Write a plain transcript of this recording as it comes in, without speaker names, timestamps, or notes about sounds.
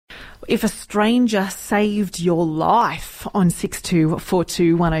If a stranger saved your life on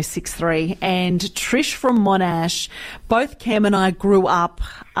 62421063, and Trish from Monash, both Cam and I grew up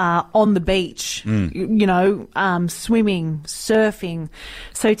on the beach, swimming, surfing.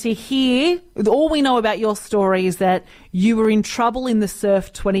 So to hear, all we know about your story is that you were in trouble in the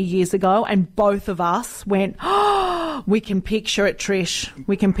surf 20 years ago, and both of us went, oh, we can picture it, Trish.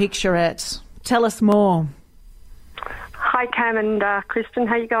 We can picture it. Tell us more. Hi, Cam and Kristen.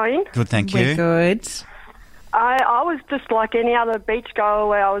 How you going? Good, thank you. We're good. I was just like any other beach goer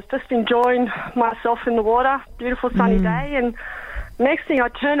where I was just enjoying myself in the water, beautiful sunny day, and next thing I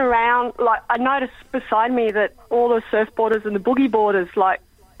turn around, like I noticed beside me that all the surfboarders and the boogie boarders,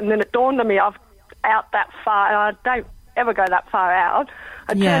 and then it dawned on me I've out that far, and I don't ever go that far out.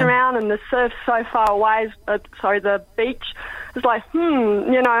 I turn around and the surf's so far away, the beach is like,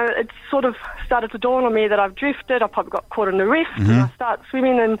 it sort of started to dawn on me that I've drifted, I probably got caught in the rift, and I start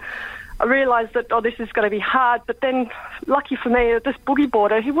swimming, and I realised that, this is going to be hard. But then, lucky for me, this boogie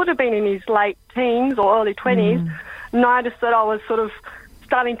boarder, he would have been in his late teens or early 20s, noticed that I was sort of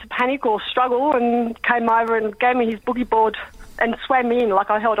starting to panic or struggle, and came over and gave me his boogie board and swam in. Like,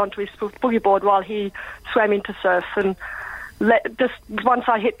 I held onto his boogie board while he swam into surf, and just once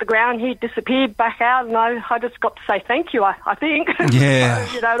I hit the ground, he disappeared back out, and I just got to say thank you, I think. Yeah.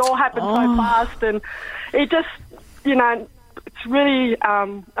 So, it all happened so fast, and it just, it's really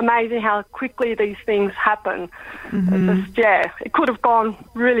amazing how quickly these things happen. It could have gone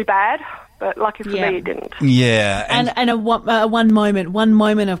really bad, but lucky for me, it didn't. Yeah. And one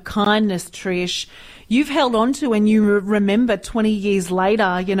moment of kindness, Trish, you've held on to, and you remember 20 years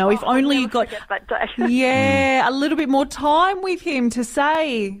later, if only you got that day. a little bit more time with him to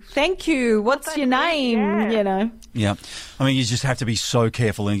say, thank you, what's your name, Yeah. I mean, you just have to be so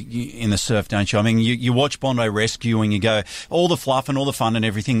careful in the surf, don't you? I mean, you watch Bondi Rescue and you go, all the fluff and all the fun and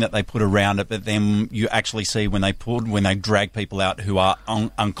everything that they put around it, but then you actually see when they drag people out who are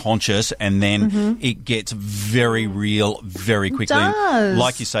unconscious, and then it gets very real very quickly. It does.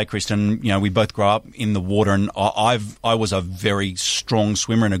 Like you say, Kristen, we both grew up in the water, and I was a very strong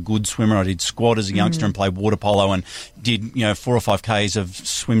swimmer and a good swimmer. I did squat as a youngster and played water polo, and did 4 or 5 Ks of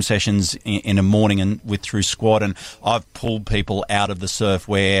swim sessions in a morning and through squat, and I've pulled people out of the surf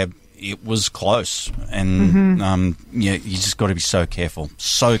where it was close, and you just got to be so careful at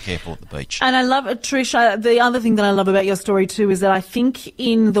the beach. And I love it, Trish. The other thing that I love about your story too is that I think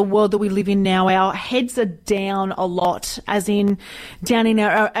in the world that we live in now, our heads are down a lot, as in down in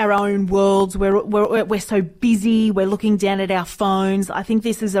our own worlds. We're so busy. We're looking down at our phones. I think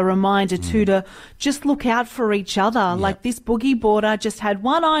this is a reminder too to just look out for each other. Yep. Like this boogie boarder just had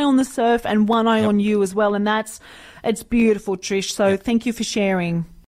one eye on the surf and one eye on you as well, and it's beautiful, Trish. So thank you for sharing.